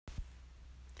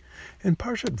In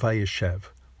Parshat Vayeshev,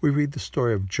 we read the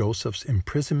story of Joseph's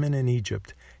imprisonment in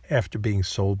Egypt after being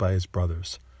sold by his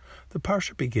brothers. The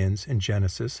parsha begins in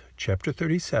Genesis chapter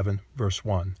 37, verse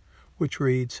 1, which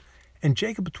reads, "And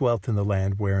Jacob dwelt in the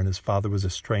land wherein his father was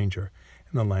a stranger,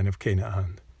 in the land of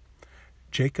Canaan."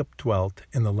 Jacob dwelt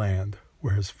in the land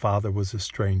where his father was a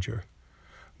stranger.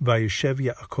 Vayeshev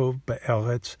Yaakov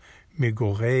be'eretz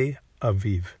migorei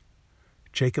aviv.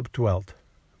 Jacob dwelt.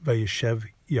 Vayeshev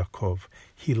Yaakov.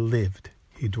 He lived.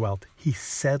 He dwelt. He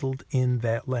settled in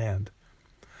that land.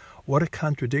 What a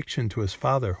contradiction to his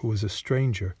father, who was a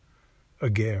stranger, a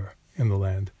ger, in the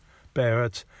land.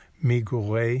 Be'eretz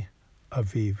migorei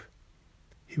aviv.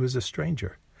 He was a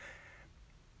stranger.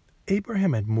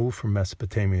 Abraham had moved from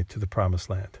Mesopotamia to the Promised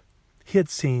Land. He had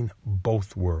seen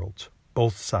both worlds,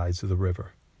 both sides of the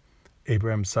river.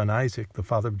 Abraham's son Isaac, the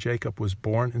father of Jacob, was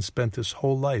born and spent his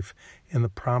whole life in the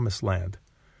Promised Land.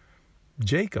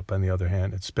 Jacob, on the other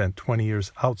hand, had spent 20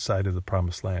 years outside of the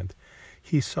Promised Land.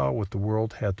 He saw what the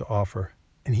world had to offer,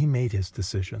 and he made his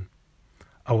decision.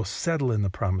 "I will settle in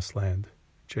the Promised Land,"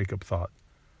 Jacob thought.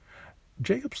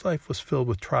 Jacob's life was filled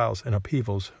with trials and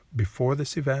upheavals before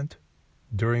this event,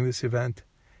 during this event,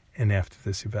 and after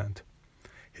this event.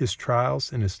 His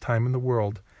trials and his time in the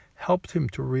world helped him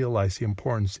to realize the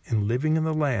importance in living in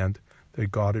the land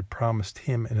that God had promised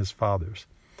him and his fathers.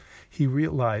 He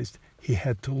realized he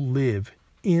had to live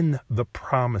in the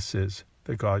promises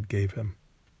that God gave him.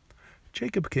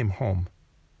 Jacob came home.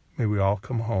 May we all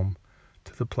come home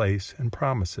to the place and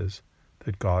promises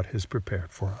that God has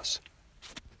prepared for us.